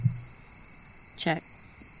Check.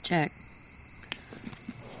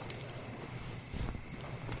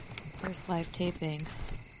 First live taping.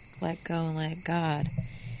 Let go and let God.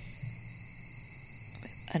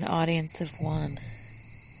 An audience of one.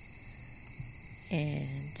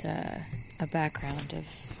 And a background of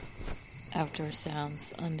outdoor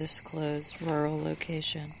sounds, undisclosed rural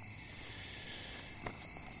location.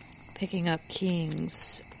 Picking up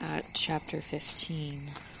Kings at chapter 15.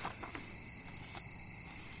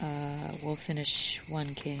 We'll finish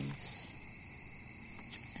 1 Kings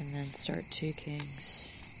and then start 2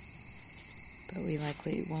 Kings, but we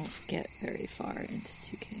likely won't get very far into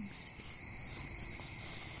 2 Kings.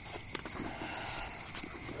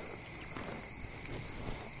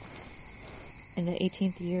 In the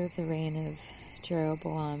 18th year of the reign of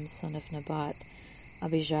Jeroboam, son of Nebat,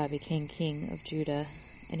 Abijah became king of Judah,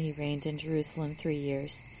 and he reigned in Jerusalem 3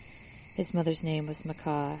 years. His mother's name was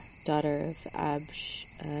Maacah, daughter of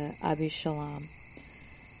Abishalom.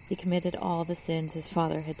 He committed all the sins his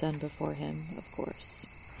father had done before him, of course.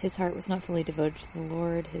 His heart was not fully devoted to the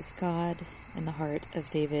Lord his God, and the heart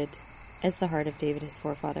of David his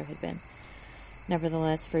forefather had been.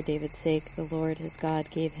 Nevertheless, for David's sake, the Lord his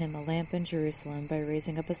God gave him a lamp in Jerusalem by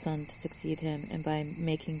raising up a son to succeed him and by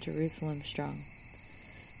making Jerusalem strong.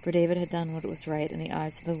 For David had done what was right in the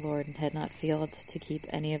eyes of the Lord and had not failed to keep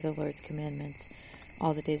any of the Lord's commandments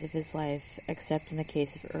all the days of his life, except in the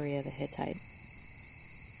case of Uriah the Hittite.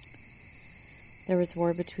 There was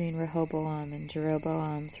war between Rehoboam and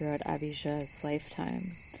Jeroboam throughout Abijah's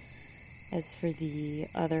lifetime. As for the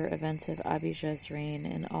other events of Abijah's reign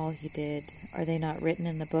and all he did, are they not written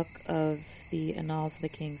in the book of the Annals of the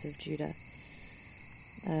Kings of Judah?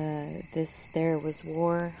 There was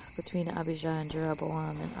war between Abijah and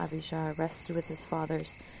Jeroboam, and Abijah rested with his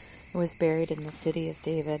fathers and was buried in the city of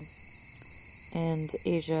David. And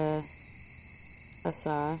Asa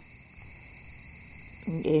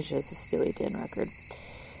is a Steely Dan record.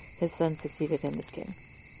 His son succeeded him as king.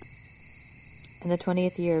 In the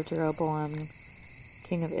 20th year of Jeroboam,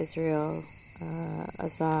 king of Israel,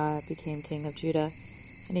 Asa became king of Judah,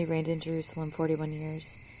 and he reigned in Jerusalem 41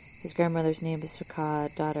 years. His grandmother's name was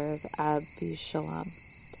Maacah, daughter of Abishalom.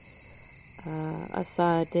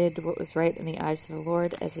 Asa did what was right in the eyes of the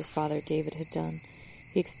Lord, as his father David had done.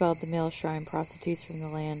 He expelled the male shrine prostitutes from the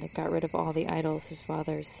land and got rid of all the idols his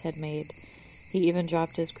fathers had made. He even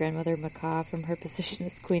dropped his grandmother Maacah from her position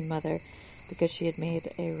as queen mother because she had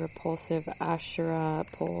made a repulsive Asherah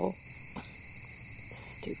pole.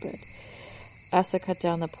 Stupid. Asa cut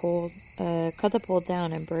the pole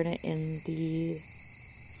down and burned it in the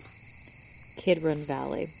Kidron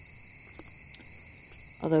Valley.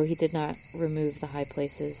 Although he did not remove the high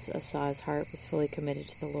places, Asa's heart was fully committed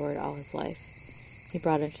to the Lord all his life. He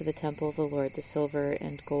brought into the temple of the Lord the silver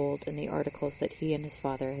and gold and the articles that he and his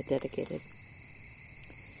father had dedicated.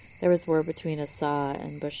 There was war between Asa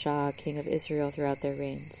and Baasha, king of Israel, throughout their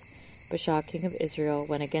reigns. Baasha, king of Israel,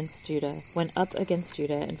 went up against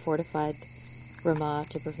Judah and fortified Ramah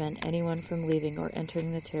to prevent anyone from leaving or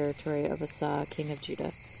entering the territory of Asa, king of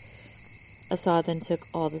Judah. Asa then took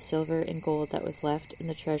all the silver and gold that was left in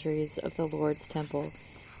the treasuries of the Lord's temple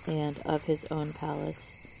and of his own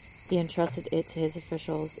palace. He entrusted it to his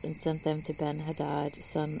officials and sent them to Ben-Hadad,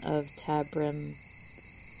 son of Tabrimon,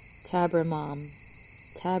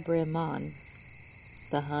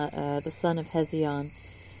 the son of Hezion,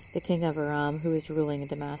 the king of Aram, who was ruling in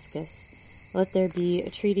Damascus. "Let there be a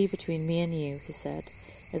treaty between me and you," he said,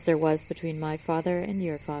 "as there was between my father and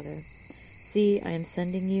your father. See, I am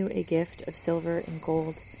sending you a gift of silver and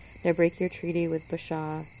gold. Now break your treaty with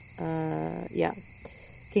Baasha,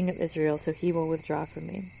 king of Israel, so he will withdraw from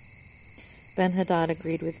me." Ben-Hadad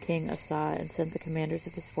agreed with King Asa and sent the commanders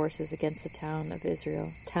of his forces against the towns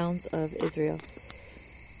of Israel.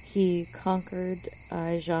 He conquered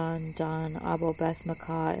Ijon, Dan, Abel Beth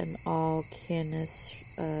Maacah, and all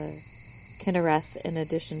Kinnereth, in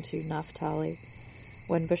addition to Naphtali.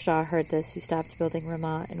 When Baasha heard this, he stopped building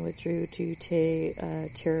Ramah and withdrew to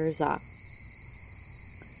Tirzah.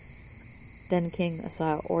 Then King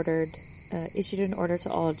Asa issued an order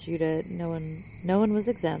to all Judah. No one was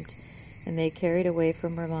exempt, and they carried away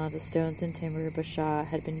from Ramah the stones and timber Baasha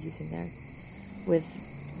had been using there. With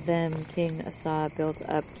them, King Asa built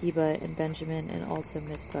up Geba and Benjamin and also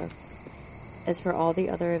Mizpah. As for all the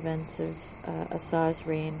other events of Asa's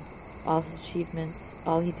reign, all his achievements,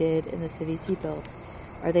 all he did in the cities he built,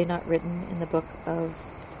 are they not written in the book of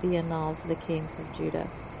the Annals of the Kings of Judah?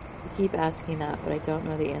 You keep asking that, but I don't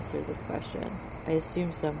know the answer to this question. I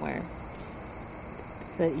assume somewhere,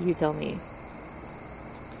 but you tell me.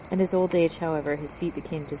 In his old age, however, his feet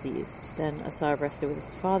became diseased. Then Asa rested with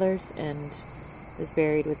his fathers, and was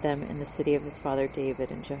buried with them in the city of his father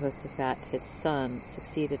David, and Jehoshaphat his son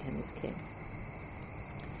succeeded him as king.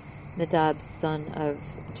 Nadab, son of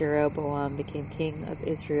Jeroboam, became king of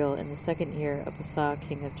Israel in the 2nd year of Asa,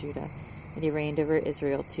 king of Judah, and he reigned over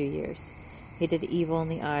Israel 2 years. He did evil in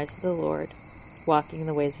the eyes of the Lord, walking in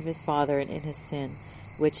the ways of his father and in his sin,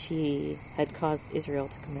 which he had caused Israel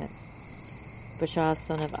to commit. Baasha,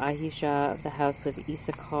 son of Ahijah of the house of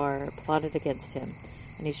Issachar, plotted against him,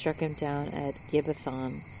 and he struck him down at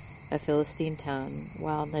Gibbethon, a Philistine town,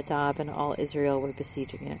 while Nadab and all Israel were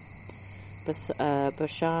besieging it.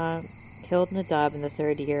 Baasha killed Nadab in the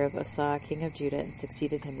 3rd year of Asa, king of Judah, and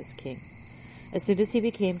succeeded him as king. As soon as he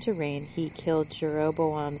became to reign, he killed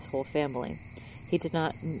Jeroboam's whole family. He did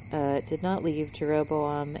not leave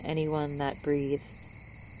Jeroboam anyone that breathed,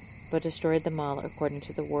 but destroyed them all according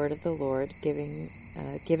to the word of the Lord, given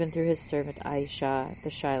through his servant Aisha the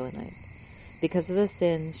Shilonite, because of the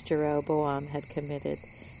sins Jeroboam had committed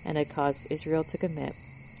and had caused Israel to commit,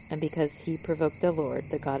 and because he provoked the Lord,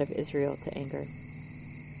 the God of Israel, to anger.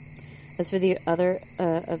 As for the other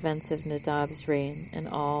events of Nadab's reign and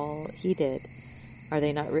all he did, are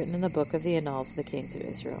they not written in the book of the annals of the kings of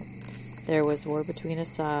Israel? There was war between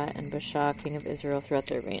Asa and Baasha, king of Israel, throughout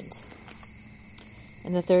their reigns.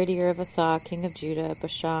 In the 3rd year of Asa, king of Judah,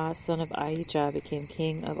 Baasha, son of Ahijah, became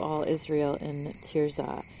king of all Israel in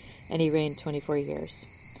Tirzah, and he reigned 24 years.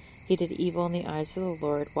 He did evil in the eyes of the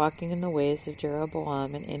Lord, walking in the ways of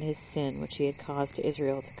Jeroboam and in his sin, which he had caused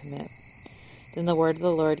Israel to commit. Then the word of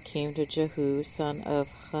the Lord came to Jehu, son of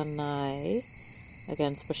Hanani,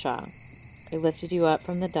 against Baasha. I lifted you up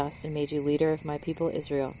from the dust and made you leader of my people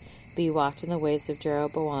Israel, but you walked in the ways of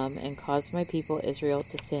Jeroboam and caused my people Israel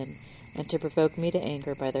to sin, and to provoke me to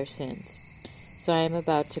anger by their sins. So I am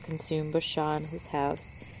about to consume Baasha and his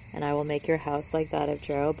house, and I will make your house like that of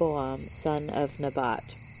Jeroboam, son of Nebat.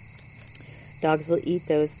 Dogs will eat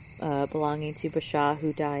those belonging to Baasha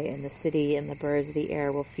who die in the city, and the birds of the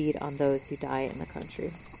air will feed on those who die in the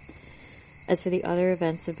country. As for the other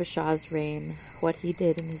events of Baasha's reign, what he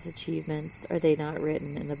did and his achievements, are they not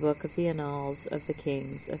written in the book of the annals of the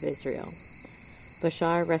kings of Israel?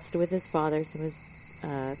 Baasha rested with his fathers and was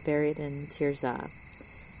buried in Tirzah,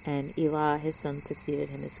 and Elah his son succeeded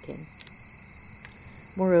him as king.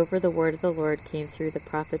 Moreover, the word of the Lord came through the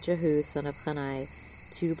prophet Jehu, son of Hanani,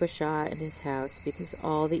 to Baasha and his house, because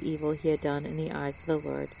all the evil he had done in the eyes of the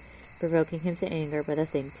Lord, provoking him to anger by the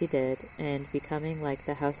things he did, and becoming like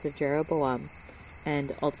the house of Jeroboam,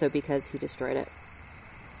 and also because he destroyed it.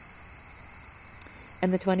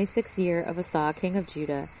 In the 26th year of Asa, king of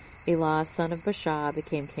Judah, Elah, son of Baasha,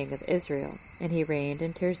 became king of Israel, and he reigned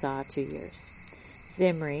in Tirzah 2 years.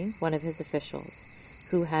 Zimri, one of his officials,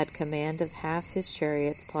 who had command of half his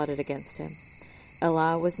chariots, plotted against him.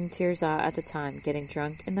 Elah was in Tirzah at the time, getting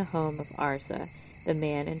drunk in the home of Arza, the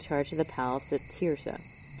man in charge of the palace at Tirzah.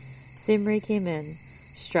 Zimri came in,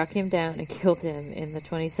 struck him down, and killed him in the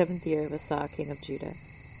 27th year of Asa, king of Judah.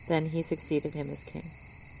 Then he succeeded him as king.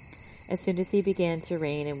 As soon as he began to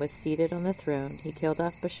reign and was seated on the throne, he killed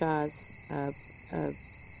off Baasha's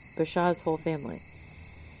whole family.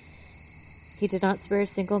 He did not spare a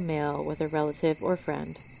single male, whether relative or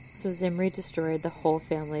friend. So Zimri destroyed the whole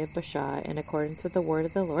family of Baasha in accordance with the word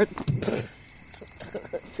of the Lord.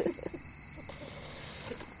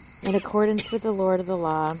 In accordance with the Lord of the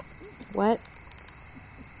law. What?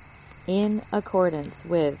 In accordance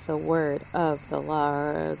with the word of the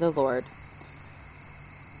law, the Lord.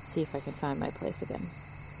 Let's see if I can find my place again.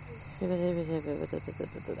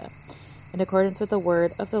 In accordance with the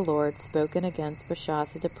word of the Lord spoken against Baasha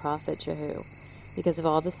through the prophet Jehu, because of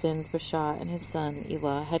all the sins Baasha and his son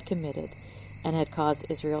Elah had committed, and had caused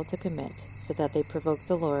Israel to commit, so that they provoked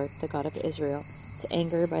the Lord, the God of Israel, to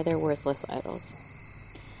anger by their worthless idols.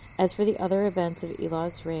 As for the other events of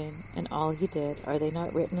Elah's reign, and all he did, are they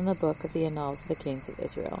not written in the book of the annals of the kings of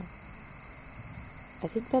Israel? I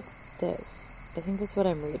think that's this. I think that's what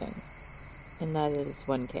I'm reading. And that is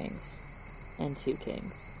 1 Kings and 2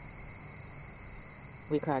 Kings.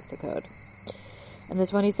 We cracked the code. In the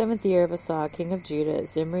 27th year of Asa, king of Judah,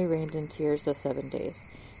 Zimri reigned in Tirzah 7 days.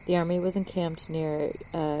 The army was encamped near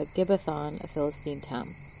Gibbethon, a Philistine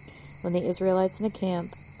town. When the Israelites in the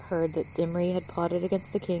camp heard that Zimri had plotted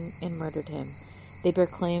against the king and murdered him, they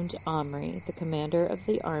proclaimed Omri, the commander of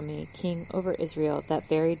the army, king over Israel that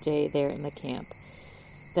very day there in the camp.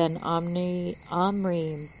 Then Omri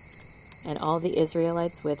and all the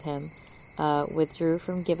Israelites with him withdrew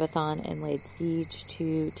from Gibbethon and laid siege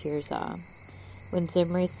to Tirzah. When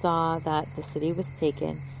Zimri saw that the city was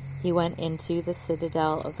taken, he went into the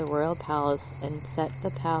citadel of the royal palace and set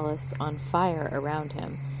the palace on fire around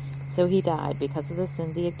him, So he died because of the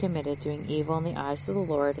sins he had committed, doing evil in the eyes of the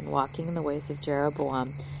Lord, and walking in the ways of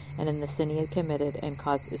Jeroboam, and in the sin he had committed and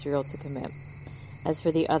caused Israel to commit. As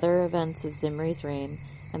for the other events of Zimri's reign,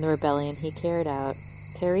 and the rebellion he carried out,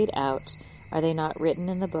 are they not written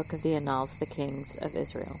in the book of the annals of the kings of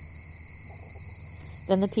Israel?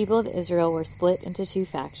 Then the people of Israel were split into two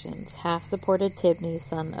factions. Half supported Tibni,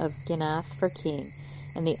 son of Ginath, for king,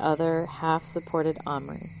 and the other half supported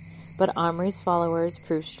Omri. But Omri's followers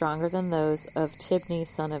proved stronger than those of Tibni,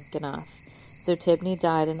 son of Ginath. So Tibni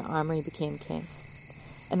died, and Omri became king.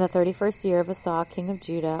 In the 31st year of Asa, king of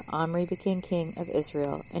Judah, Omri became king of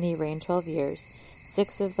Israel, and he reigned 12 years,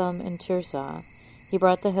 6 of them in Tirzah. He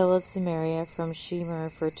brought the hill of Samaria from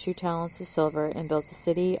Shemer for 2 talents of silver, and built a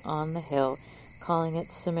city on the hill, calling it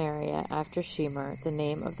Samaria, after Shemer, the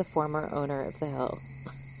name of the former owner of the hill.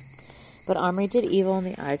 But Omri did evil in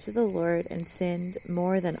the eyes of the Lord, and sinned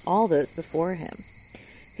more than all those before him.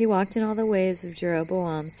 He walked in all the ways of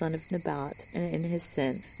Jeroboam, son of Nebat, and in his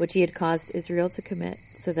sin, which he had caused Israel to commit,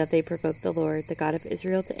 so that they provoked the Lord, the God of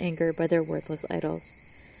Israel, to anger by their worthless idols.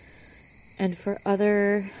 And for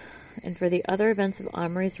the other events of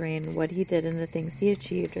Omri's reign, what he did and the things he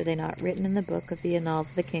achieved, are they not written in the book of the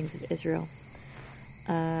annals of the kings of Israel?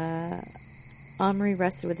 Omri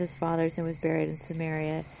rested with his fathers and was buried in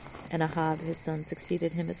Samaria, and Ahab his son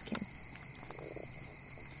succeeded him as king.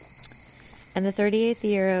 In the 38th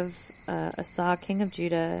year of Asa, king of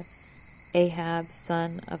Judah, Ahab,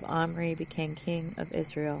 son of Omri, became king of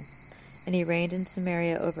Israel, and he reigned in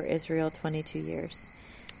Samaria over Israel 22 years.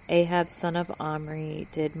 Ahab, son of Omri,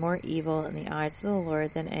 did more evil in the eyes of the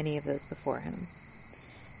Lord than any of those before him.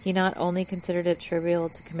 He not only considered it trivial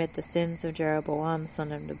to commit the sins of Jeroboam,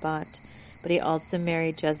 son of Nebat, but he also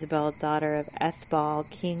married Jezebel, daughter of Ethbaal,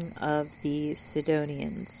 king of the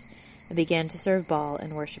Sidonians, and began to serve Baal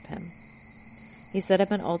and worship him. He set up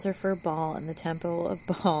an altar for Baal in the temple of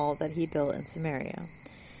Baal that he built in Samaria.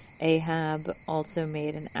 Ahab also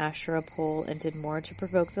made an Asherah pole and did more to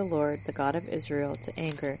provoke the Lord, the God of Israel, to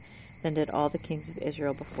anger than did all the kings of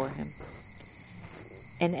Israel before him.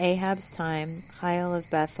 In Ahab's time, Hiel of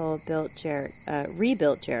Bethel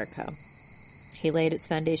rebuilt Jericho. He laid its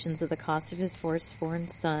foundations at the cost of his firstborn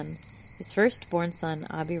son,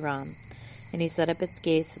 Abiram, and he set up its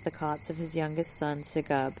gates at the cost of his youngest son,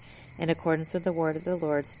 Segub, in accordance with the word of the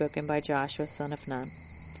Lord spoken by Joshua son of Nun.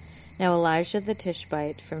 Now Elijah the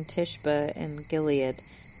Tishbite from Tishbe in Gilead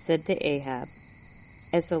said to Ahab,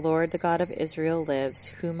 As the Lord the God of Israel lives,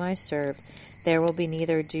 whom I serve, there will be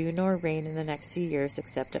neither dew nor rain in the next few years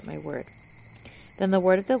except at my word. Then the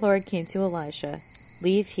word of the Lord came to Elisha,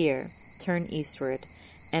 Leave here, turn eastward,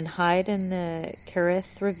 and hide in the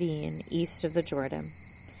Kerith ravine east of the Jordan.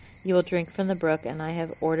 You will drink from the brook, and I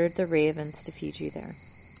have ordered the ravens to feed you there.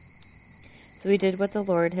 So he did what the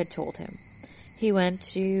Lord had told him. He went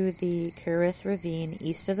to the Kerith ravine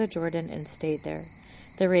east of the Jordan and stayed there.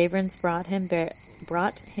 The ravens brought him bread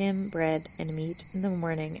and meat in the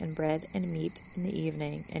morning, and bread and meat in the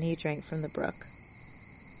evening, and he drank from the brook.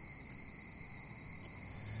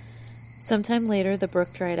 Sometime later the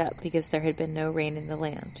brook dried up, because there had been no rain in the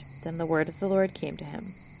land. Then the word of the Lord came to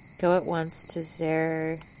him. Go at once to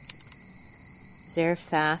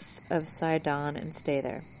Zarephath of Sidon and stay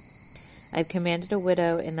there. I have commanded a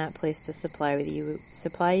widow in that place to supply you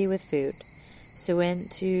with food. So he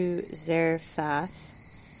went to Zarephath.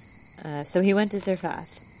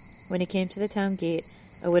 When he came to the town gate,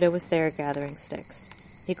 a widow was there gathering sticks.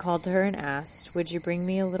 He called to her and asked, Would you bring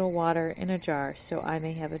me a little water in a jar, so I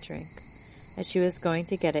may have a drink? As she was going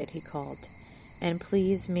to get it, he called, and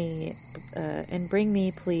bring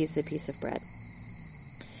me, please, a piece of bread.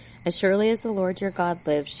 As surely as the Lord your God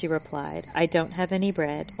lives, she replied, I don't have any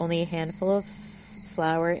bread, only a handful of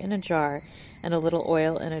flour in a jar and a little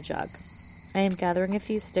oil in a jug. I am gathering a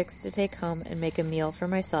few sticks to take home and make a meal for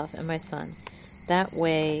myself and my son, that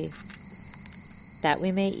we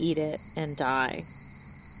may eat it and die.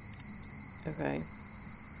 Okay.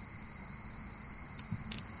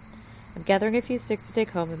 I'm gathering a few sticks to take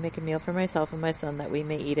home and make a meal for myself and my son, that we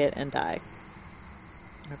may eat it and die.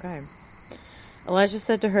 Okay. Elijah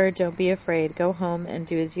said to her, Don't be afraid. Go home and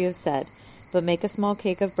do as you have said, but make a small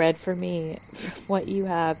cake of bread for me from what you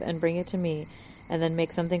have and bring it to me, and then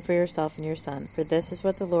make something for yourself and your son. For this is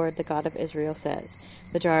what the Lord, the God of Israel, says.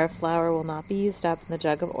 The jar of flour will not be used up, and the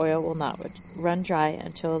jug of oil will not run dry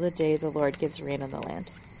until the day the Lord gives rain on the land.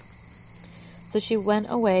 So she went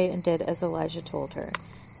away and did as Elijah told her.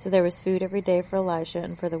 So there was food every day for Elisha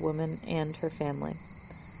and for the woman and her family.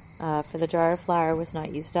 For the jar of flour was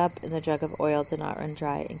not used up, and the jug of oil did not run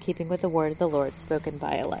dry, in keeping with the word of the Lord spoken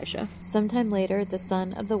by Elisha. Sometime later, the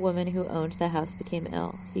son of the woman who owned the house became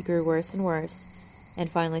ill. He grew worse and worse,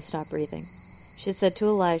 and finally stopped breathing. She said to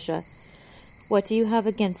Elijah, "What do you have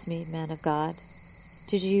against me, man of God?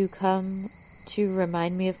 Did you come to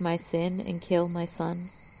remind me of my sin and kill my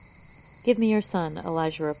son?" "Give me your son,"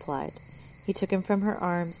 Elijah replied. He took him from her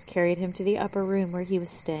arms, carried him to the upper room where he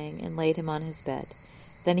was staying, and laid him on his bed.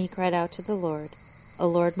 Then he cried out to the Lord, "O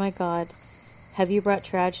Lord my God, have you brought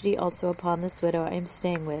tragedy also upon this widow I am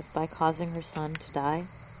staying with by causing her son to die?"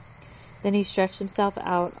 Then he stretched himself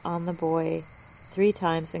out on the boy 3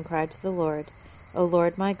 times and cried to the Lord, "O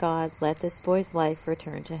Lord my God, let this boy's life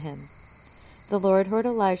return to him." The Lord heard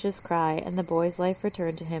Elijah's cry, and the boy's life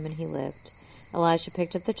returned to him, and he lived. Elijah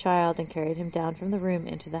picked up the child and carried him down from the room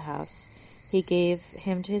into the house. He gave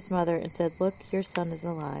him to his mother and said, "Look, your son is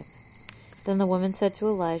alive." Then the woman said to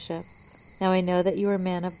Elijah, "Now I know that you are a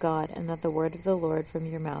man of God, and that the word of the Lord from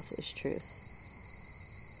your mouth is truth."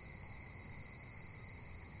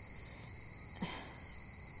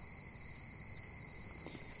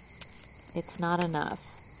 It's not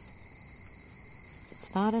enough.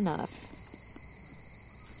 It's not enough.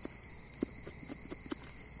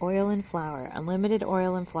 Oil and flour, unlimited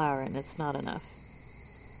oil and flour, and it's not enough.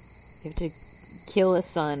 You have to kill a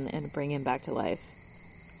son and bring him back to life.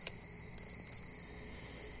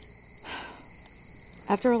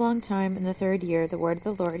 After a long time, in the 3rd year, the word of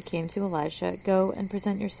the Lord came to Elisha, "Go and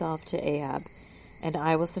present yourself to Ahab, and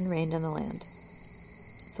I will send rain on the land."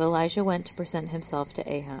 So Elijah went to present himself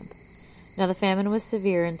to Ahab. Now the famine was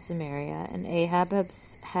severe in Samaria, and Ahab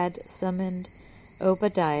had summoned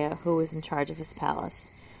Obadiah, who was in charge of his palace.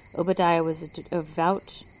 Obadiah was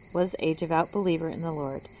a devout believer in the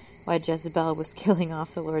Lord. While Jezebel was killing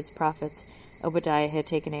off the Lord's prophets, Obadiah had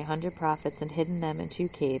taken 100 prophets and hidden them in 2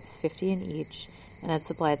 caves, 50 in each, and had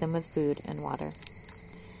supplied them with food and water.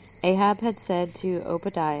 Ahab had said to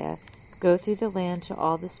Obadiah, "Go through the land to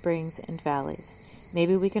all the springs and valleys.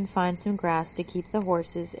 Maybe we can find some grass to keep the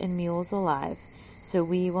horses and mules alive, so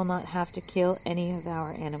we will not have to kill any of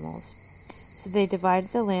our animals." So they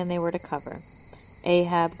divided the land they were to cover,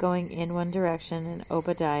 Ahab going in one direction and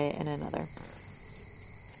Obadiah in another.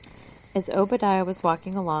 As Obadiah was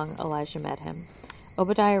walking along, Elijah met him.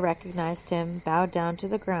 Obadiah recognized him, bowed down to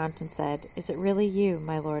the ground, and said, "Is it really you,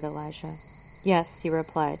 my lord Elijah?" "Yes," he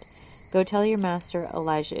replied. "Go tell your master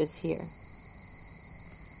Elijah is here."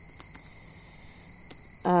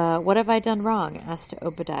 What have I done wrong?" asked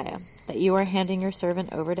Obadiah, "that you are handing your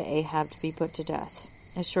servant over to Ahab to be put to death?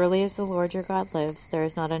 As surely as the Lord your God lives, there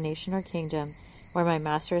is not a nation or kingdom where my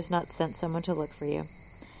master has not sent someone to look for you.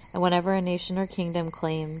 And whenever a nation or kingdom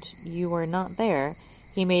claimed you were not there,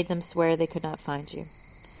 he made them swear they could not find you.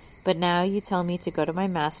 But now you tell me to go to my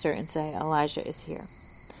master and say, 'Elijah is here.'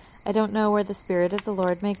 I don't know where the Spirit of the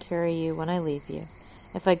Lord may carry you when I leave you.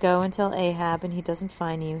 If I go and tell Ahab and he doesn't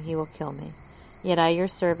find you, he will kill me. Yet I, your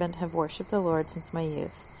servant, have worshipped the Lord since my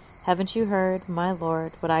youth. Haven't you heard, my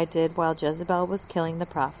Lord, what I did while Jezebel was killing the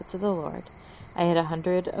prophets of the Lord? I hid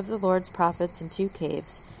 100 of the Lord's prophets in 2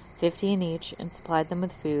 caves, 50 in each, and supplied them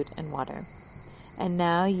with food and water. And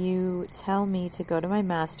now you tell me to go to my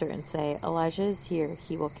master and say, 'Elijah is here,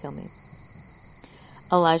 he will kill me.'"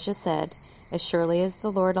 Elijah said, "As surely as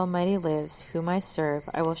the Lord Almighty lives, whom I serve,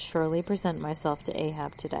 I will surely present myself to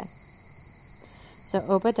Ahab today." So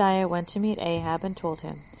Obadiah went to meet Ahab and told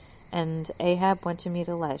him, and Ahab went to meet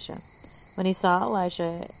Elijah. When he saw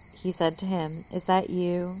Elijah, he said to him, "Is that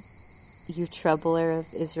you, you troubler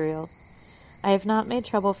of Israel?" "I have not made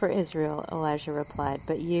trouble for Israel," Elijah replied,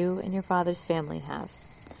 "but you and your father's family have.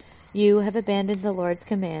 You have abandoned the Lord's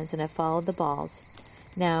commands and have followed the Baals.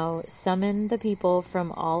 Now summon the people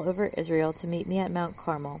from all over Israel to meet me at Mount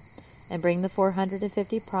Carmel, and bring the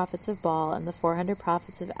 450 prophets of Baal and the 400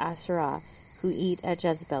 prophets of Asherah who eat at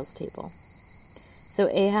Jezebel's table." So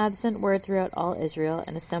Ahab sent word throughout all Israel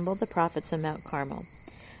and assembled the prophets on Mount Carmel.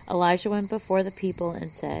 Elijah went before the people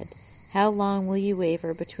and said, "How long will you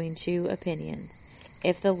waver between 2 opinions?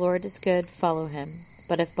 If the Lord is good, follow him.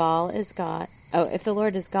 But if Baal is God, if the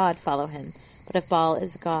Lord is God, follow him. But if Baal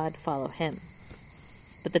is God, follow him."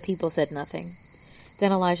 But the people said nothing.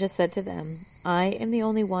 Then Elijah said to them, "I am the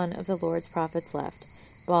only one of the Lord's prophets left.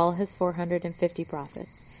 Baal has 450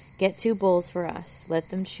 prophets. Get 2 bulls for us. Let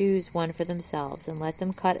them choose one for themselves, and let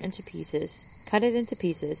them cut it into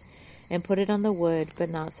pieces, and put it on the wood,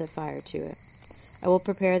 but not set fire to it. I will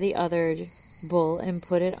prepare the other bull and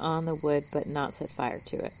put it on the wood, but not set fire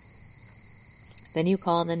to it. Then you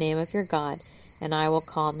call on the name of your God, and I will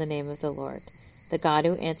call on the name of the Lord. The God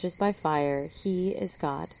who answers by fire, he is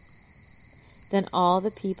God." Then all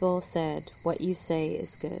the people said, "What you say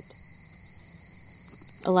is good."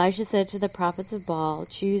 Elijah said to the prophets of Baal,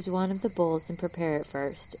 "Choose one of the bulls and prepare it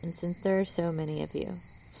first, and since there are so many of you,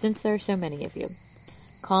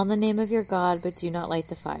 call on the name of your God, but do not light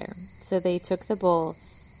the fire." So they took the bull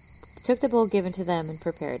given to them and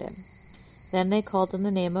prepared it. Then they called on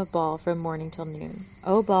the name of Baal from morning till noon.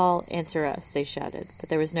 "O Baal, answer us," they shouted. But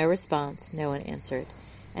there was no response, no one answered,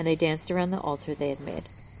 and they danced around the altar they had made.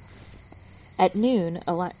 At noon,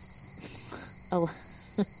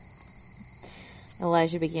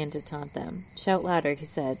 Elijah began to taunt them. "Shout louder," he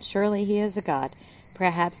said. "Surely he is a god.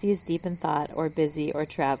 Perhaps he is deep in thought, or busy, or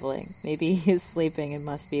traveling. Maybe he is sleeping and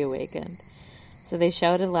must be awakened." So they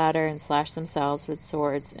shouted louder and slashed themselves with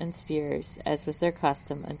swords and spears, as was their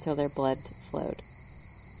custom, until their blood flowed.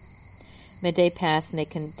 Midday passed, and they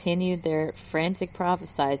continued their frantic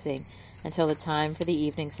prophesying until the time for the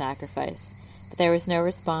evening sacrifice. But there was no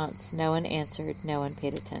response, no one answered, no one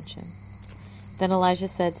paid attention. Then Elijah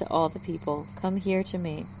said to all the people, "Come here to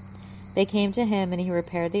me." They came to him, and he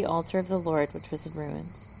repaired the altar of the Lord, which was in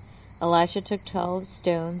ruins. Elisha took 12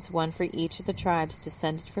 stones, one for each of the tribes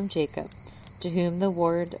descended from Jacob, to whom the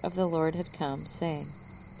word of the Lord had come, saying,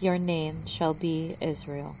 "Your name shall be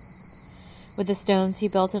Israel." With the stones he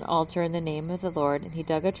built an altar in the name of the Lord, and he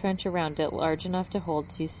dug a trench around it large enough to hold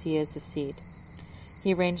 2 seahs of seed.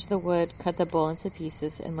 He arranged the wood, cut the bull into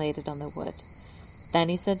pieces, and laid it on the wood. Then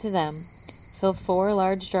he said to them, "Fill 4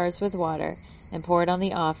 large jars with water, and pour it on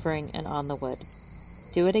the offering and on the wood."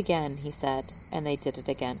 "Do it again," he said, and they did it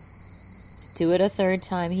again. "Do it a 3rd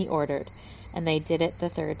time," he ordered, and they did it the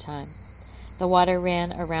 3rd time. The water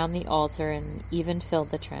ran around the altar and even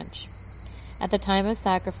filled the trench. At the time of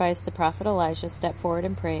sacrifice, the prophet Elijah stepped forward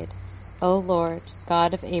and prayed, "O Lord,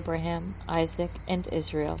 God of Abraham, Isaac, and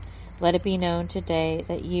Israel, let it be known today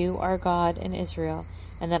that you are God in Israel,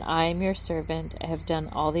 and that I am your servant, and have done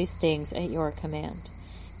all these things at your command.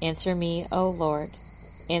 Answer me, O Lord.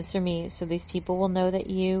 Answer me, so these people will know that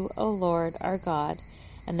you, O Lord, are God,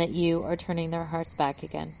 and that you are turning their hearts back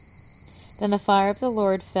again." Then the fire of the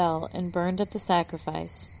Lord fell and burned up the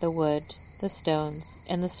sacrifice, the wood, the stones,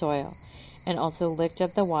 and the soil, and also licked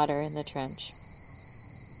up the water in the trench.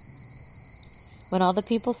 When all the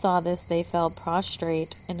people saw this, they fell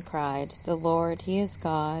prostrate and cried, "The Lord, he is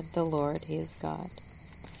God, the Lord, he is God."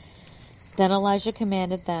 Then Elijah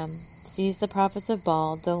commanded them, "Seize the prophets of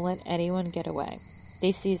Baal, don't let anyone get away."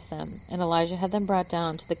 They seized them, and Elijah had them brought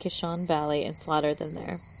down to the Kishon Valley and slaughtered them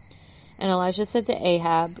there. And Elijah said to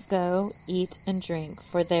Ahab, "Go, eat and drink,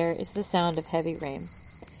 for there is the sound of heavy rain."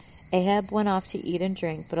 Ahab went off to eat and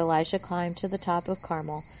drink, but Elijah climbed to the top of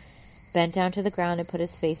Carmel, bent down to the ground, and put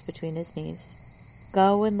his face between his knees.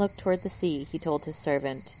 "Go and look toward the sea," he told his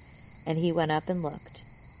servant, and he went up and looked.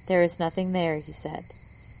 "There is nothing there," he said.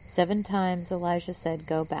 7 times Elijah said,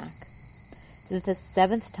 "Go back." The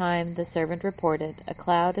 7th time the servant reported, "A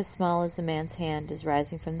cloud as small as a man's hand is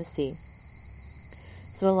rising from the sea."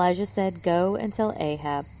 So Elijah said, "Go and tell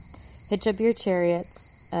Ahab, hitch up your chariot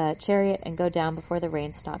and go down before the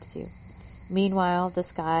rain stops you." Meanwhile the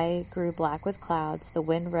sky grew black with clouds, the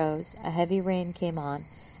wind rose, a heavy rain came on,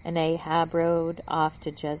 and Ahab rode off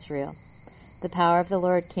to Jezreel. The power of the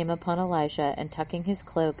Lord came upon Elijah, and tucking his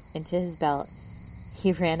cloak into his belt,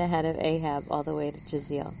 he ran ahead of Ahab all the way to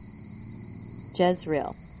Jezreel.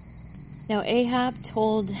 Now Ahab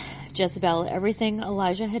told Jezebel everything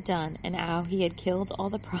Elijah had done, and how he had killed all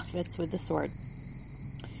the prophets with the sword.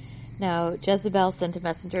 Now Jezebel sent a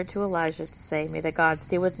messenger to Elijah to say, "May the gods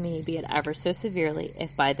deal with me, be it ever so severely,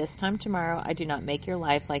 if by this time tomorrow I do not make your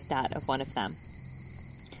life like that of one of them."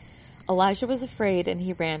 Elijah was afraid, and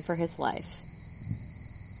he ran for his life.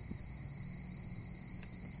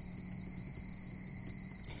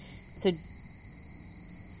 So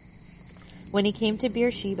when he came to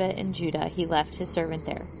Beersheba in Judah, he left his servant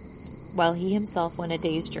there, while he himself went a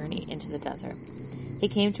day's journey into the desert. He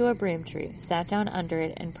came to a broom tree, sat down under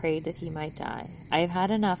it, and prayed that he might die. "I have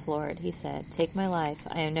had enough, Lord," he said. "Take my life.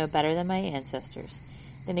 I am no better than my ancestors."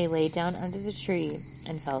 Then he lay down under the tree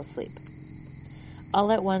and fell asleep.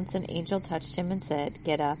 All at once an angel touched him and said,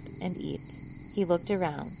 "Get up and eat." He looked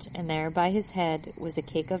around, and there by his head was a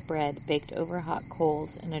cake of bread baked over hot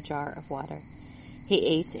coals and a jar of water. He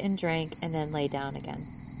ate and drank and then lay down again.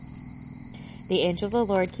 The angel of the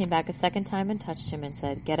Lord came back a 2nd time and touched him and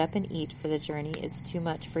said, "Get up and eat, for the journey is too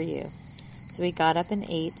much for you." So he got up and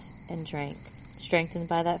ate and drank. Strengthened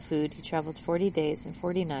by that food, he traveled 40 days and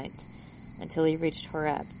 40 nights until he reached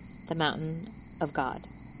Horeb, the mountain of God.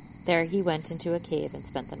 There he went into a cave and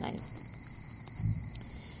spent the night.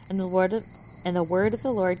 And the word of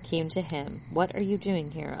the Lord came to him, "What are you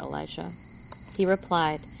doing here, Elijah?" He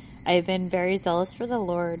replied, I have been very zealous for the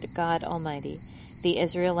Lord God Almighty. The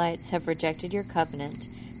Israelites have rejected your covenant,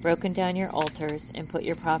 broken down your altars, and put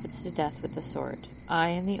your prophets to death with the sword. I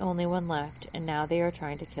am the only one left, and now they are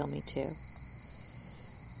trying to kill me too.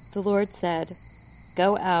 The Lord said,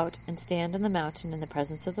 Go out and stand on the mountain in the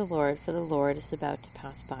presence of the Lord, for the Lord is about to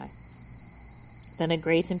pass by. Then a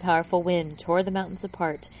great and powerful wind tore the mountains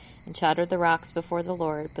apart and shattered the rocks before the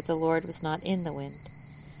Lord, but the Lord was not in the wind.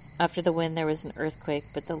 After the wind there was an earthquake,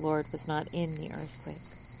 but the Lord was not in the earthquake.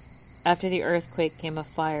 After the earthquake came a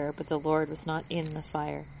fire, but the Lord was not in the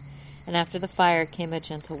fire. And after the fire came a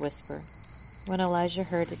gentle whisper. When Elijah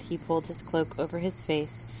heard it, he pulled his cloak over his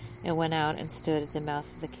face and went out and stood at the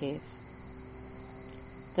mouth of the cave.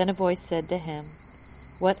 Then a voice said to him,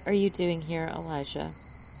 What are you doing here, Elijah?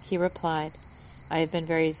 He replied, I have been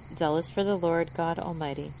very zealous for the Lord God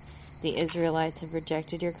Almighty. The Israelites have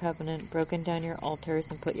rejected your covenant, broken down your altars,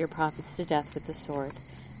 and put your prophets to death with the sword.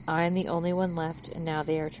 I am the only one left, and now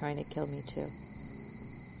they are trying to kill me too.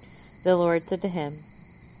 The Lord said to him,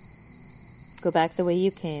 Go back the way you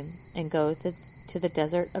came, and go to the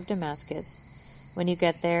desert of Damascus. When you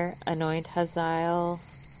get there, anoint Hazael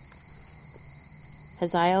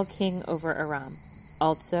king over Aram.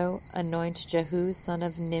 Also, anoint Jehu son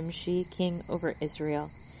of Nimshi king over Israel.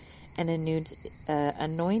 And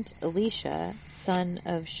anoint Elisha, son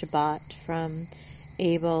of Shaphat, from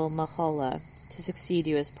Abel Maholah, to succeed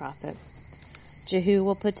you as prophet. Jehu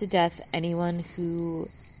will put to death any who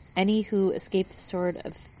escaped the sword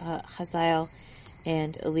of Hazael,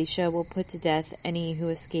 and Elisha will put to death any who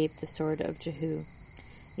escaped the sword of Jehu.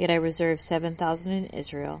 Yet I reserve 7,000 in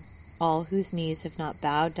Israel, all whose knees have not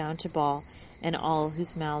bowed down to Baal, and all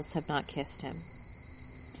whose mouths have not kissed him.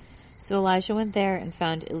 So Elijah went there and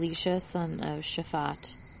found Elisha, son of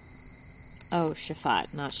Shaphat. Oh,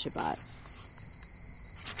 Shaphat, not Shabbat.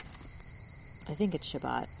 I think it's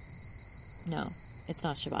Shabbat. No, it's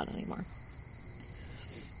not Shabbat anymore.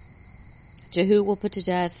 Jehu will put to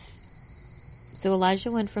death. So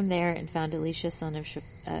Elijah went from there and found Elisha, son of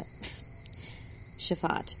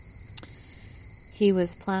Shaphat. He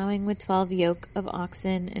was plowing with 12 yoke of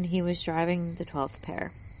oxen, and he was driving the 12th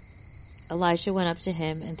pair. Elijah went up to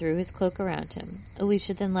him and threw his cloak around him.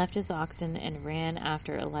 Elisha then left his oxen and ran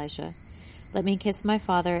after Elijah. Let me kiss my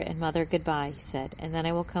father and mother goodbye, he said, and then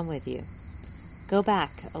I will come with you. Go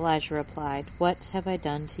back, Elijah replied. What have I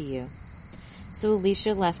done to you? So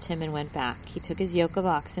Elisha left him and went back. He took his yoke of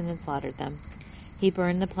oxen and slaughtered them. He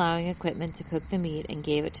burned the plowing equipment to cook the meat and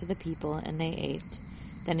gave it to the people, and they ate.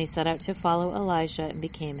 Then he set out to follow Elijah and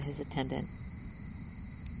became his attendant.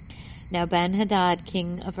 Now Ben-Hadad,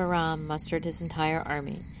 king of Aram, mustered his entire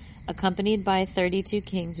army. Accompanied by 32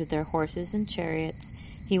 kings with their horses and chariots,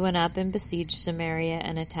 he went up and besieged Samaria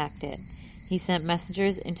and attacked it. He sent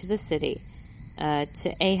messengers into the city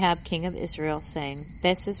to Ahab, king of Israel, saying,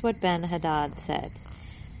 This is what Ben-Hadad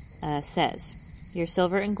says, Your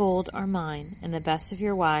silver and gold are mine, and the best of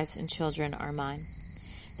your wives and children are mine.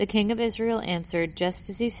 The king of Israel answered, Just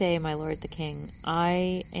as you say, my lord the king,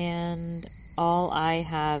 I and all I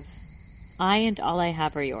have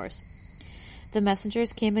are yours. The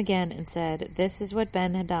messengers came again and said, This is what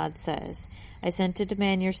Ben-Hadad says. I sent to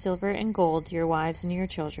demand your silver and gold, your wives and your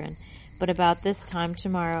children. But about this time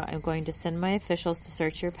tomorrow I am going to send my officials to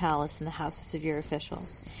search your palace and the houses of your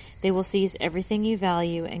officials. They will seize everything you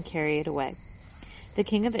value and carry it away. The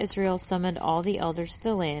king of Israel summoned all the elders of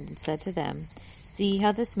the land and said to them, See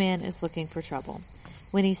how this man is looking for trouble.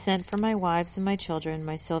 When he sent for my wives and my children,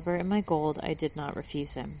 my silver and my gold, I did not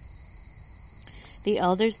refuse him. The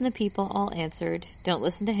elders and the people all answered, Don't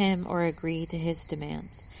listen to him or agree to his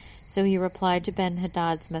demands. So he replied to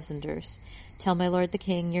Ben-Hadad's messengers, Tell my lord the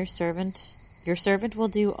king, your servant will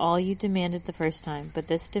do all you demanded the first time, but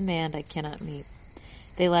this demand I cannot meet.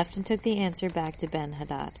 They left and took the answer back to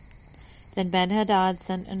Ben-Hadad. Then Ben-Hadad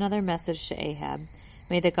sent another message to Ahab,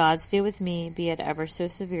 May the gods deal with me, be it ever so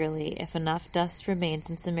severely, if enough dust remains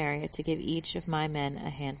in Samaria to give each of my men a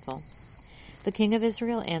handful. The king of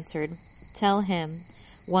Israel answered, Tell him,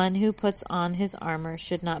 one who puts on his armor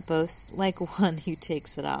should not boast like one who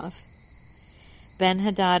takes it off.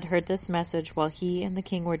 Ben-Hadad heard this message while he and the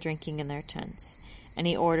king were drinking in their tents, and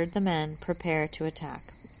he ordered the men, Prepare to attack.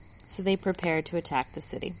 So they prepared to attack the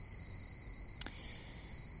city.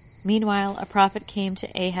 Meanwhile, a prophet came to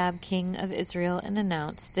Ahab, king of Israel, and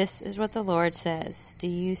announced, This is what the Lord says. Do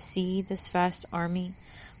you see this vast army?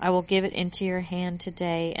 I will give it into your hand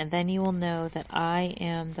today, and then you will know that I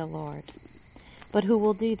am the Lord. But who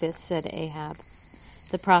will do this? Said Ahab.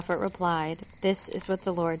 The prophet replied, This is what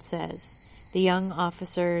the Lord says. The young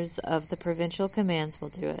officers of the provincial commands will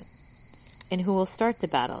do it. And who will start the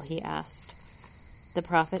battle? He asked. The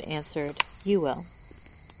prophet answered, "You will."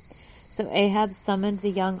 So Ahab summoned the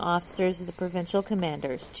young officers of the provincial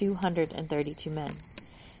commanders, 232 men.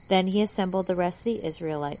 Then he assembled the rest of the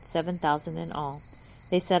Israelites, 7,000 in all.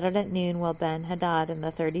 They set out at noon while Ben-Hadad and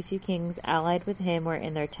the 32 kings allied with him were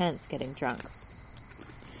in their tents getting drunk.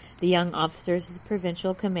 The young officers of the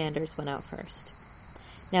provincial commanders went out first.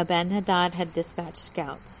 Now Ben-Hadad had dispatched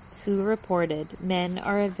scouts, who reported, "Men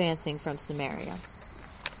are advancing from Samaria."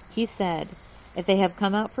 He said, "If they have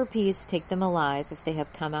come out for peace, take them alive. If they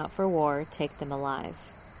have come out for war, take them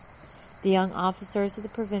alive." The young officers of the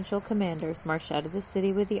provincial commanders marched out of the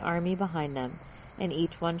city with the army behind them, and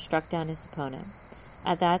each one struck down his opponent.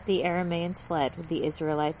 At that the Arameans fled, with the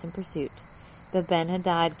Israelites in pursuit. But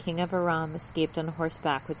Ben-Hadad, king of Aram, escaped on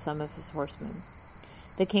horseback with some of his horsemen.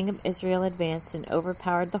 The king of Israel advanced and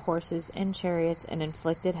overpowered the horses and chariots and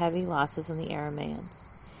inflicted heavy losses on the Arameans.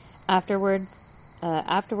 Afterward,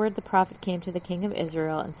 the prophet came to the king of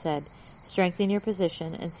Israel and said, "Strengthen your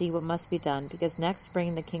position and see what must be done, because next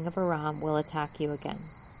spring the king of Aram will attack you again."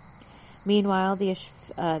 Meanwhile,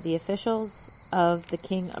 the officials of the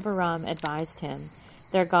king of Aram advised him,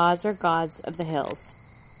 "Their gods are gods of the hills.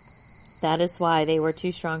 That is why they were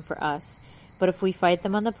too strong for us. But if we fight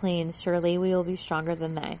them on the plains, surely we will be stronger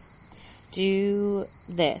than they. Do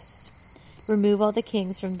this. Remove all the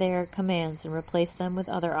kings from their commands and replace them with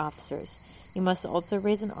other officers. You must also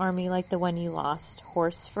raise an army like the one you lost,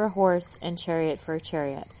 horse for a horse and chariot for a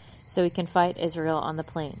chariot, so we can fight Israel on the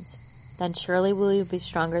plains. Then surely we will be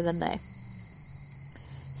stronger than they."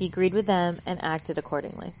 He agreed with them and acted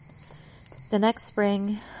accordingly. The next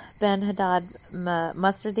spring, Ben-Hadad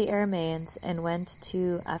mustered the Arameans and went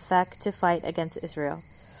to Aphek to fight against Israel.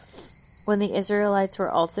 When the Israelites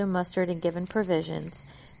were also mustered and given provisions,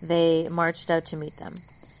 they marched out to meet them.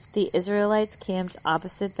 The Israelites camped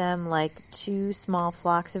opposite them like two small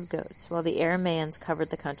flocks of goats, while the Arameans covered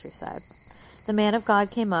the countryside. The man of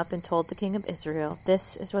God came up and told the king of Israel,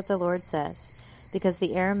 "This is what the Lord says. Because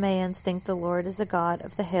the Arameans think the Lord is a God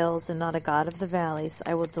of the hills and not a God of the valleys,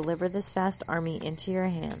 I will deliver this vast army into your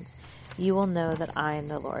hands. You will know that I am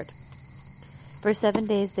the Lord." For 7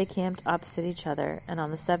 days they camped opposite each other, and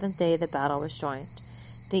on the 7th day the battle was joined.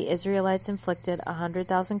 The Israelites inflicted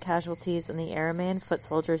 100,000 casualties on the Aramean foot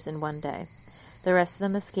soldiers in 1 day. The rest of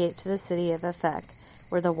them escaped to the city of Aphek,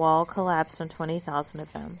 where the wall collapsed on 20,000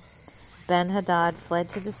 of them. Ben-Hadad fled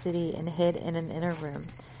to the city and hid in an inner room.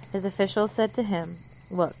 His officials said to him,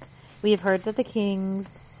 "Look, we have heard that the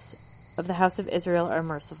kings of the house of Israel are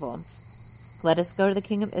merciful. Let us go to the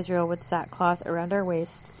king of Israel with sackcloth around our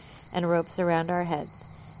waists and ropes around our heads.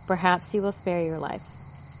 Perhaps he will spare your life."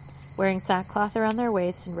 Wearing sackcloth around their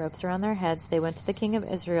waists and ropes around their heads, they went to the king of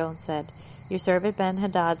Israel and said, "Your servant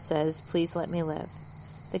Ben-Hadad says, 'Please let me live.'"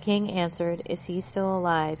 The king answered, "Is he still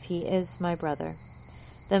alive? He is my brother."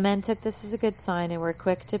 The men took this as a good sign and were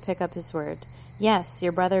quick to pick up his word. "Yes,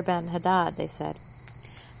 your brother Ben-Hadad," they said.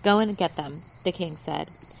 "Go and get them," the king said.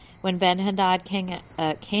 When Ben-Hadad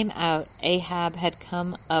came out, Ahab had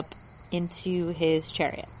come up into his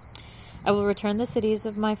chariot. I will return the cities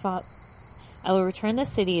my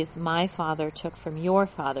father took from your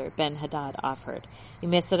father," Ben-Hadad offered. "You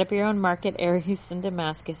may set up your own market areas in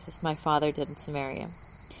Damascus as my father did in Samaria."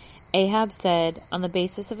 Ahab said, "On the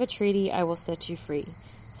basis of a treaty, I will set you free."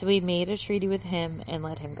 So he made a treaty with him and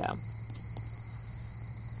let him go.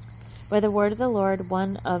 By the word of the Lord,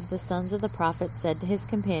 one of the sons of the prophet said to his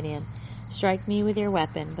companion, "Strike me with your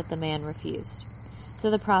weapon," but the man refused.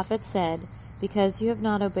 So the prophet said, "Because you have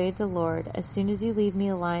not obeyed the Lord, as soon as you leave me,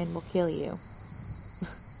 a lion will kill you."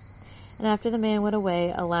 And after the man went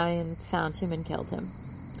away, a lion found him and killed him.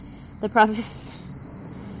 The prophet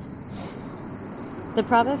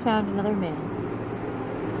found another man.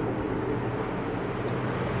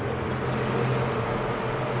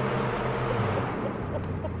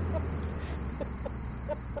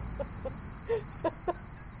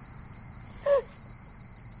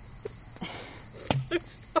 I'm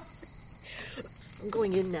sorry. I'm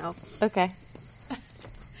going in now. Okay. Oh,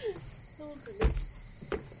 goodness.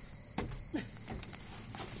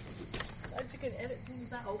 I'm just going to edit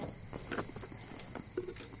things out.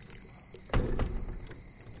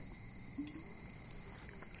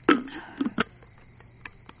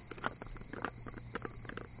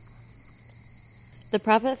 The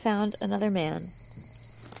prophet found another man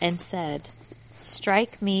and said,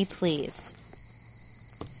 "Strike me, please."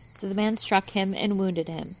 So the man struck him and wounded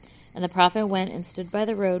him, and the prophet went and stood by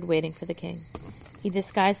the road waiting for the king. He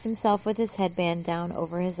disguised himself with his headband down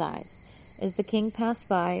over his eyes. As the king passed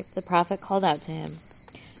by, the prophet called out to him,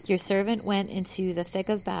 "Your servant went into the thick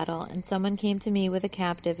of battle, and someone came to me with a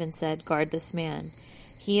captive and said, 'Guard this man.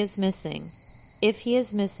 He is missing. If he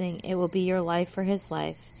is missing, it will be your life for his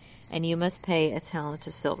life, and you must pay a talent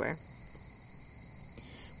of silver."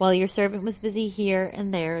 While your servant was busy here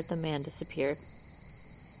and there, the man disappeared.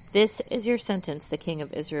 "This is your sentence," the king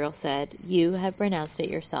of Israel said. "You have pronounced it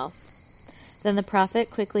yourself." Then the prophet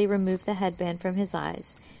quickly removed the headband from his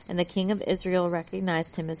eyes, and the king of Israel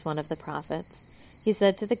recognized him as one of the prophets. He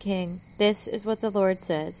said to the king, "This is what the Lord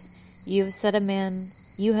says. You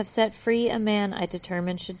have set free a man I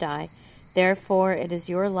determined should die. Therefore it is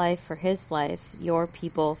your life for his life, your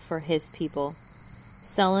people for his people."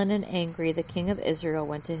 Sullen and angry, the king of Israel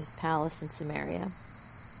went to his palace in Samaria.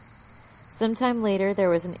 Sometime later there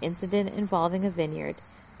was an incident involving a vineyard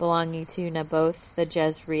belonging to Naboth the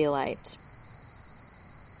Jezreelite.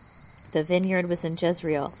 The vineyard was in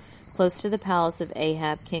Jezreel, close to the palace of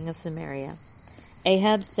Ahab, king of Samaria.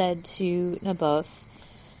 Ahab said to Naboth,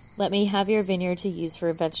 "Let me have your vineyard to use for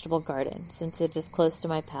a vegetable garden, since it is close to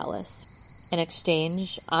my palace. In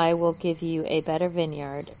exchange, I will give you a better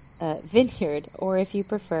vineyard, or if you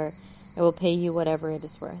prefer, I will pay you whatever it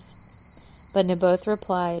is worth." But Naboth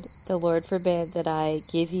replied, "The Lord forbid that I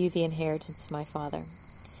give you the inheritance of my father."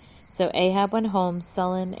 So Ahab went home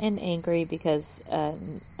sullen and angry because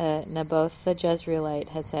Naboth the Jezreelite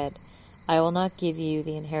had said, "I will not give you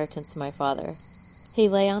the inheritance of my father." He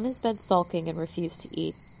lay on his bed sulking and refused to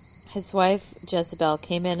eat. His wife Jezebel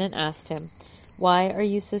came in and asked him, "Why are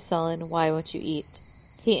you so sullen? Why won't you eat?"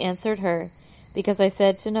 He answered her, "Because I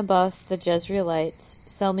said to Naboth the Jezreelite,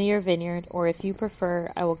 'Sell me your vineyard, or if you prefer,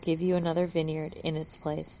 I will give you another vineyard in its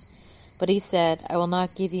place.' But he said, 'I will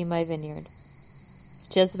not give you my vineyard.'"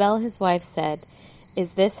 Jezebel his wife said,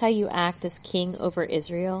 "Is this how you act as king over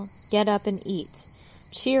Israel? Get up and eat.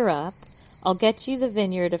 Cheer up, I'll get you the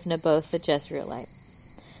vineyard of Naboth the Jezreelite."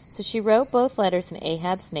 So she wrote both letters in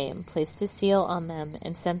Ahab's name, placed his seal on them,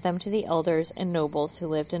 and sent them to the elders and nobles who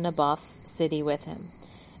lived in Naboth's city with him.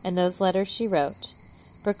 In those letters she wrote,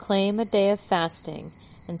 "Proclaim a day of fasting,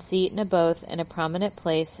 and seat Naboth in a prominent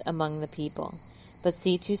place among the people. But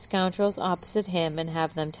seat 2 scoundrels opposite him, and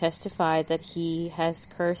have them testify that he has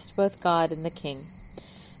cursed both God and the king.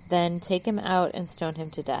 Then take him out and stone him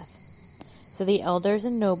to death." So the elders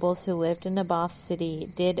and nobles who lived in Naboth's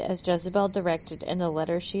city did as Jezebel directed in the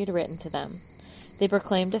letter she had written to them. They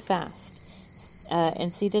proclaimed a fast,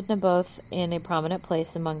 and seated Naboth in a prominent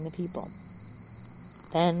place among the people.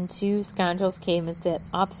 Then 2 scoundrels came and sat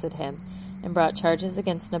opposite him, and brought charges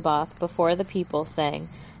against Naboth before the people, saying,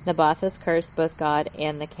 "Naboth has cursed both God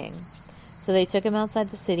and the king." So they took him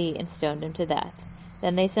outside the city and stoned him to death.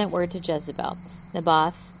 Then they sent word to Jezebel,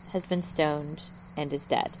 "Naboth has been stoned and is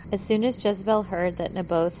dead." As soon as Jezebel heard that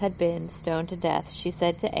Naboth had been stoned to death, she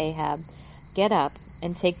said to Ahab, "Get up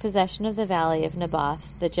and take possession of the valley of Naboth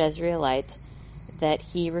the Jezreelite that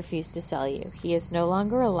he refused to sell you. He is no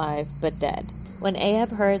longer alive, but dead." When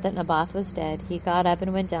Ahab heard that Naboth was dead, he got up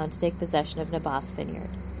and went down to take possession of Naboth's vineyard.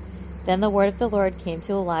 Then the word of the Lord came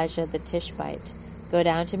to Elijah the Tishbite, "Go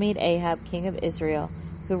down to meet Ahab, king of Israel,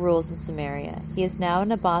 who rules in Samaria. He is now in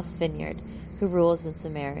Naboth's vineyard, who rules in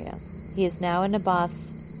Samaria. He is now in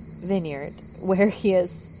Naboth's vineyard, where he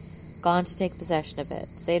has gone to take possession of it.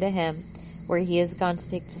 Say to him, where he has gone to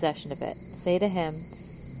take possession of it. Say to him..."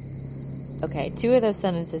 Okay, 2 of those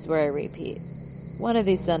sentences where I repeat. One of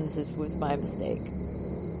these sentences was my mistake.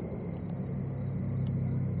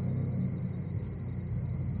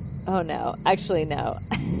 Oh no, actually no.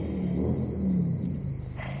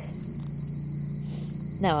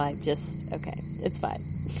 No, okay, it's fine.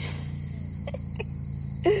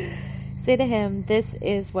 Say to him, "This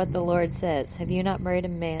is what the Lord says. Have you not murdered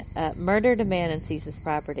a man and seized his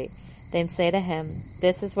property?" Then say to him,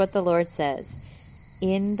 "This is what the Lord says.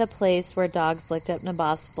 In the place where dogs licked up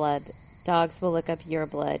Naboth's blood, dogs will lick up your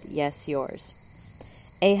blood, yes, yours."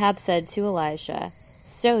 Ahab said to Elijah,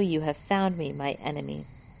 "So you have found me, my enemy."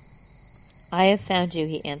 "I have found you,"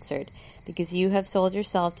 he answered, "because you have sold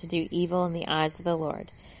yourself to do evil in the eyes of the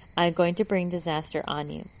Lord. I am going to bring disaster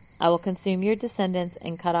on you. I will consume your descendants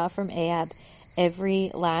and cut off from Ahab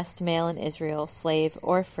every last male in Israel, slave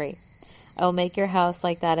or free. I will make your house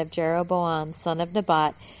like that of Jeroboam, son of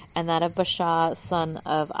Nebat, and that of Baasha, son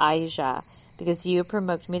of Ahijah, because you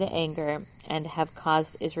provoked me to anger and have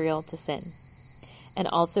caused Israel to sin." And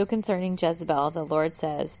also concerning Jezebel, the Lord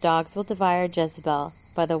says, "Dogs will devour Jezebel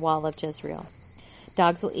by the wall of Jezreel.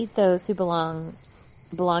 Dogs will eat those who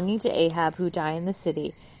belonging to Ahab who die in the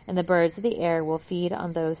city, and the birds of the air will feed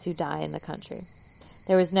on those who die in the country.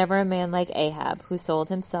 There was never a man like Ahab, who sold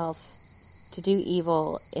himself to do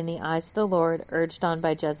evil in the eyes of the Lord, urged on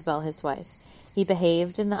by Jezebel his wife. He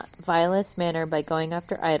behaved in the vilest manner by going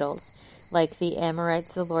after idols, like the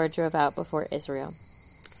Amorites the Lord drove out before Israel.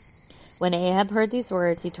 When Ahab heard these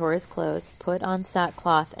words, he tore his clothes, put on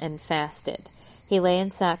sackcloth, and fasted. He lay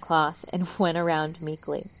in sackcloth and went around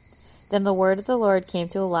meekly. Then the word of the Lord came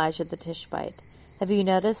to Elijah the Tishbite. Have you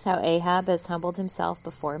noticed how Ahab has humbled himself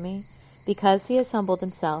before me? Because he has humbled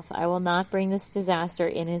himself, I will not bring this disaster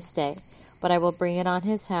in his day, but I will bring it on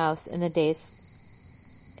his house in the days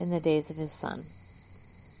of his son.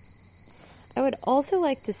 I would also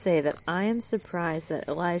like to say that I am surprised that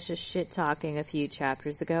Elijah's shit-talking a few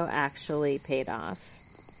chapters ago actually paid off.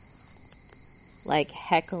 Like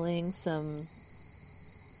heckling some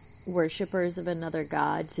worshippers of another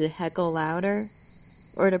god to heckle louder,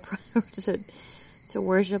 or to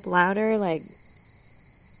worship louder. Like,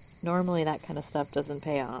 normally that kind of stuff doesn't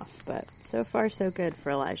pay off, but so far so good for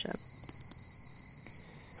Elijah.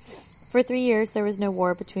 For 3 years there was no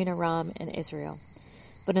war between Aram and Israel.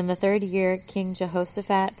 But in the 3rd year, King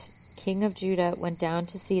Jehoshaphat, king of Judah, went down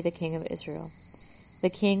to see the king of Israel.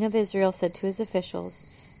 The king of Israel said to his officials,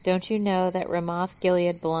 "Don't you know that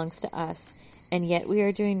Ramoth-Gilead belongs to us, and yet we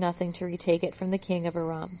are doing nothing to retake it from the king of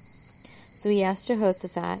Aram?" So he asked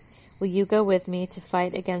Jehoshaphat, "Will you go with me to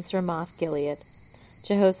fight against Ramoth-Gilead?"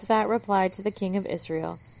 Jehoshaphat replied to the king of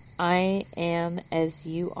Israel, "I am as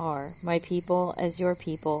you are, my people as your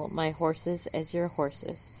people, my horses as your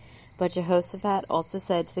horses." But Jehoshaphat also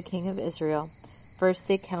said to the king of Israel, "First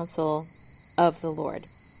seek counsel of the Lord."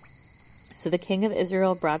 So the king of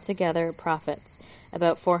Israel brought together prophets,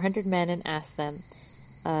 about 400 men, and asked them,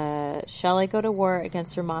 "Shall I go to war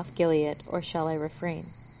against Ramoth-Gilead, or shall I refrain?"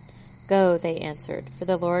 "Go," they answered, "for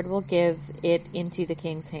the Lord will give it into the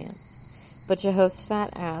king's hands." But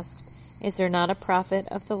Jehoshaphat asked, "Is there not a prophet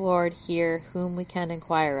of the Lord here whom we can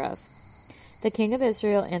inquire of?" The king of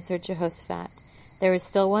Israel answered Jehoshaphat, "There is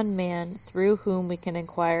still one man through whom we can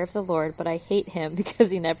inquire of the Lord, but I hate him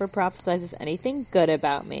because he never prophesies anything good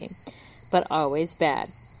about me, but always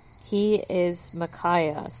bad. He is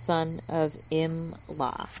Micaiah, son of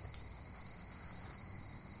Imlah."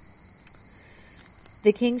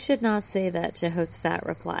 The king should not say that, Jehoshaphat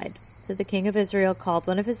replied. So the king of Israel called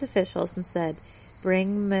one of his officials and said,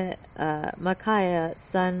 "Bring Micaiah,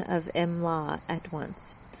 son of Imlah, at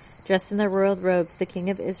once." Dressed in their royal robes, the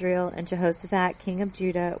king of Israel and Jehoshaphat, king of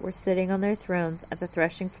Judah, were sitting on their thrones at the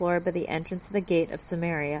threshing floor by the entrance of the gate of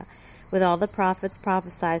Samaria, with all the prophets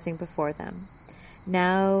prophesying before them.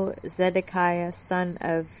 Now Zedekiah, son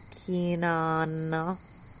of Kenana,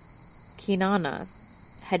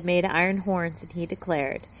 had made iron horns, and he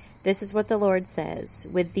declared, "This is what the Lord says,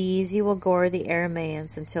 with these you will gore the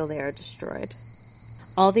Arameans until they are destroyed."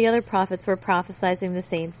 All the other prophets were prophesying the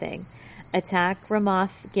same thing. "Attack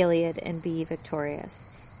Ramoth-Gilead and be victorious,"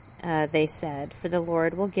 they said, "for the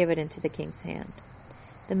Lord will give it into the king's hand."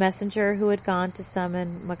 The messenger who had gone to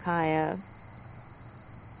summon Micaiah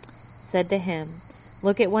said to him,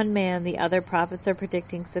 "Look at one man, the other prophets are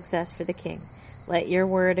predicting success for the king. Let your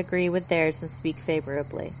word agree with theirs and speak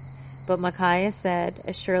favorably." But Micaiah said,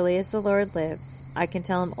 "As surely as the Lord lives, I can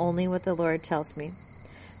tell him only what the Lord tells me."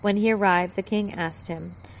 When he arrived, the king asked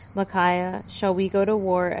him, "Micaiah, shall we go to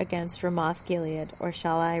war against Ramoth-Gilead, or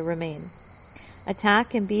shall I remain?"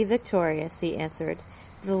 "Attack and be victorious," he answered,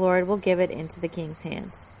 "for the Lord will give it into the king's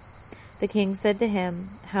hands." The king said to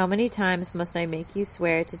him, "How many times must I make you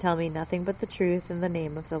swear to tell me nothing but the truth in the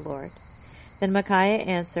name of the Lord?" Then Micaiah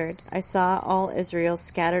answered, "I saw all Israel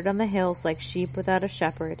scattered on the hills like sheep without a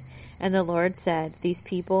shepherd, and the Lord said, 'These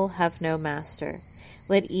people have no master.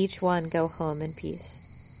 Let each one go home in peace.'"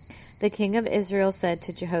 The king of Israel said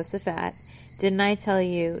to Jehoshaphat, "Didn't I tell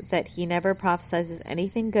you that he never prophesies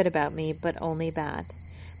anything good about me, but only bad?"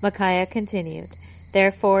 Micaiah continued,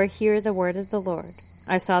 "Therefore hear the word of the Lord.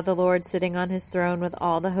 I saw the Lord sitting on his throne with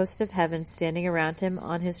all the host of heaven standing around him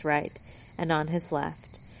on his right and on his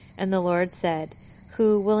left. And the Lord said,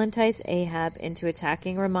 'Who will entice Ahab into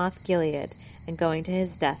attacking Ramoth-Gilead and going to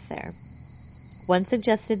his death there?' One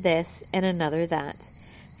suggested this and another that.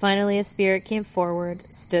 Finally a spirit came forward,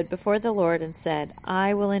 stood before the Lord, and said,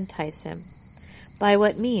 'I will entice him.' 'By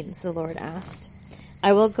what means?' the Lord asked.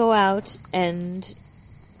 'I will go out and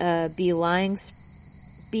be a lying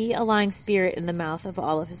spirit in the mouth of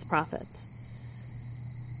all of his prophets.'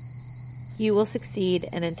 'You will succeed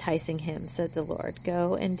in enticing him,' said the Lord.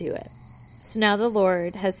 'Go and do it.' So now the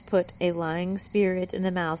Lord has put a lying spirit in the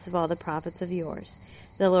mouths of all the prophets of yours.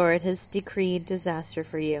 The Lord has decreed disaster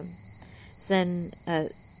for you." Then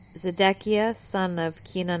Zedekiah, son of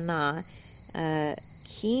Kenana,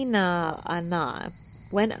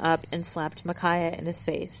 went up and slapped Micaiah in his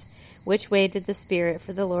face. "Which way did the spirit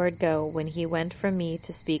for the Lord go when he went from me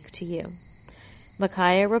to speak to you?"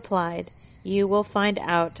 Micaiah replied, "You will find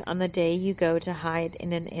out on the day you go to hide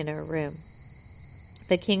in an inner room."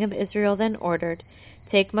 The king of Israel then ordered,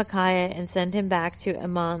 "Take Micaiah and send him back to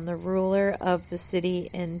Amon, the ruler of the city,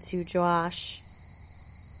 and to Joash,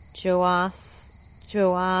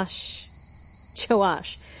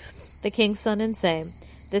 the king's son, and say,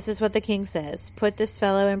 'This is what the king says. Put this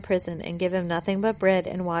fellow in prison and give him nothing but bread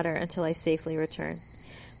and water until I safely return.'"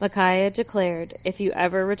 Micaiah declared, "If you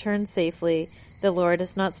ever return safely, the Lord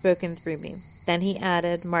has not spoken through me." Then he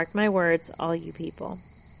added, "Mark my words, all you people."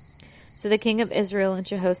 So the king of Israel and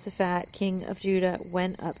Jehoshaphat, king of Judah,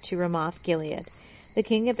 went up to Ramoth Gilead. The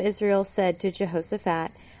king of Israel said to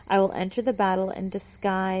Jehoshaphat, "I will enter the battle in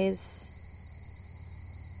disguise,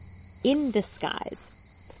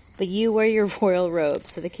 but you wear your royal robe."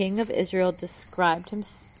 So the king of Israel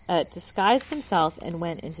disguised himself and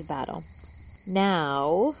went into battle.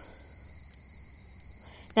 Now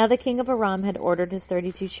the king of Aram had ordered his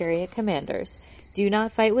 32 chariot commanders, "Do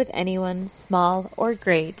not fight with anyone, small or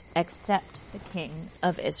great, except the king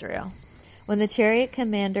of Israel." When the chariot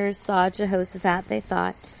commanders saw Jehoshaphat, they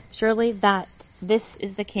thought, "Surely this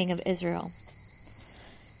is the king of Israel."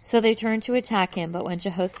 So they turned to attack him, but when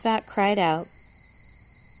Jehoshaphat cried out,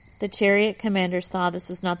 the chariot commanders saw this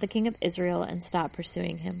was not the king of Israel and stopped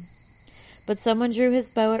pursuing him. But someone drew his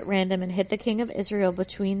bow at random and hit the king of Israel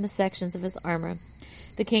between the sections of his armor.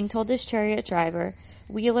 The king told his chariot driver,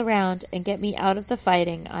 "Wheel around and get me out of the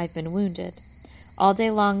fighting. I've been wounded." All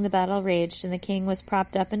day long the battle raged, and the king was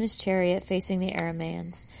propped up in his chariot facing the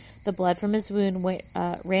Arameans. The blood from his wound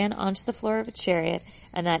ran onto the floor of a chariot,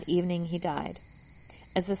 and that evening he died.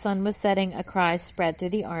 As the sun was setting, a cry spread through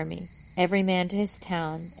the army, "Every man to his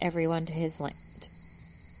town, everyone to his land."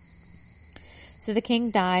 So the king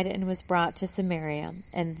died and was brought to Samaria,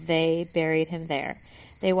 and they buried him there.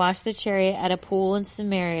 They washed the chariot at a pool in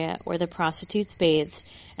Samaria where the prostitutes bathed,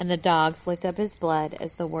 and the dogs licked up his blood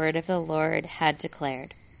as the word of the Lord had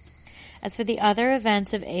declared. As for the other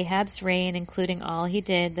events of Ahab's reign, including all he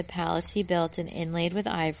did, the palace he built and inlaid with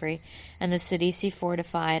ivory, and the cities he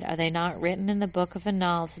fortified, are they not written in the book of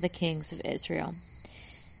annals of the kings of Israel?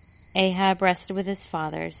 Ahab rested with his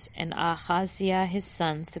fathers, and Ahaziah his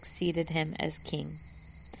son succeeded him as king.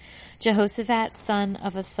 Jehoshaphat, son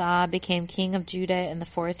of Asa, became king of Judah in the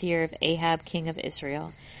 4th year of Ahab, king of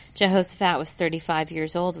Israel. Jehoshaphat was 35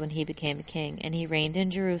 years old when he became king, and he reigned in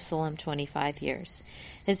Jerusalem 25 years.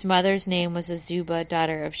 His mother's name was Azubah,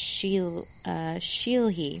 daughter of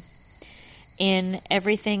Shilhi. In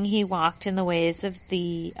everything he walked in the ways of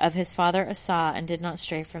his father Asa and did not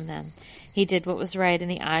stray from them. He did what was right in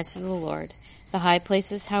the eyes of the Lord. The high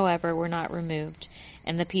places, however, were not removed,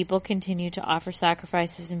 and the people continued to offer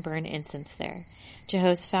sacrifices and burn incense there.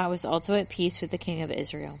 Jehoshaphat was also at peace with the king of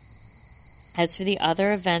Israel. As for the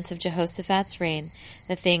other events of Jehoshaphat's reign,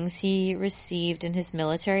 the things he received in his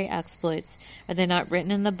military exploits, are they not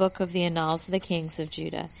written in the book of the annals of the kings of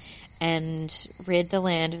Judah? And rid the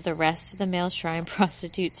land of the rest of the male shrine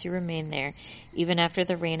prostitutes who remained there, even after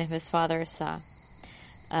the reign of his father Asa.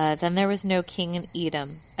 Then there was no king in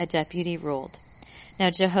Edom, a deputy ruled. Now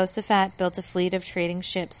Jehoshaphat built a fleet of trading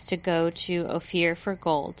ships to go to Ophir for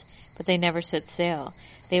gold, but they never set sail.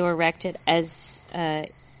 They were wrecked at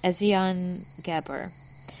Ezion-Geber.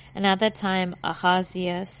 And at that time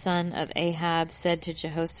Ahaziah, son of Ahab, said to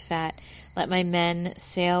Jehoshaphat, "Let my men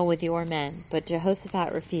sail with your men." But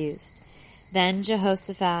Jehoshaphat refused. Then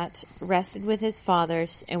Jehoshaphat rested with his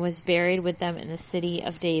fathers and was buried with them in the city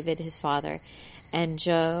of David his father, and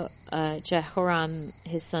Jehoram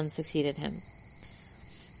his son succeeded him.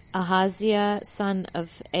 Ahaziah, son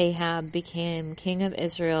of Ahab, became king of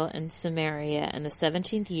Israel in Samaria in the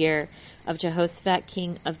 17th year of Jehoshaphat,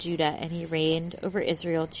 king of Judah, and he reigned over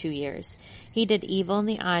Israel 2 years. He did evil in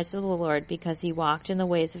the eyes of the Lord because he walked in the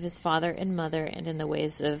ways of his father and mother and in the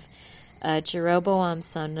ways of Jeroboam,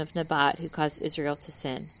 son of Nebat, who caused Israel to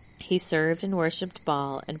sin. He served and worshipped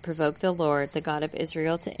Baal and provoked the Lord, the God of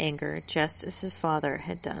Israel, to anger, just as his father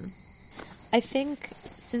had done. I think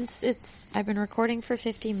since I've been recording for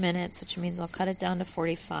 50 minutes, which means I'll cut it down to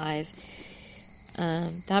 45,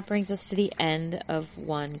 that brings us to the end of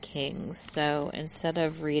 1 Kings. So instead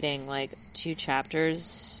of reading like 2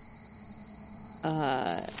 chapters,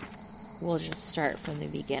 we'll just start from the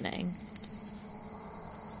beginning.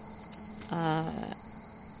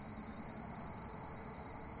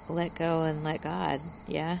 Let go and let God,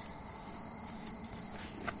 yeah?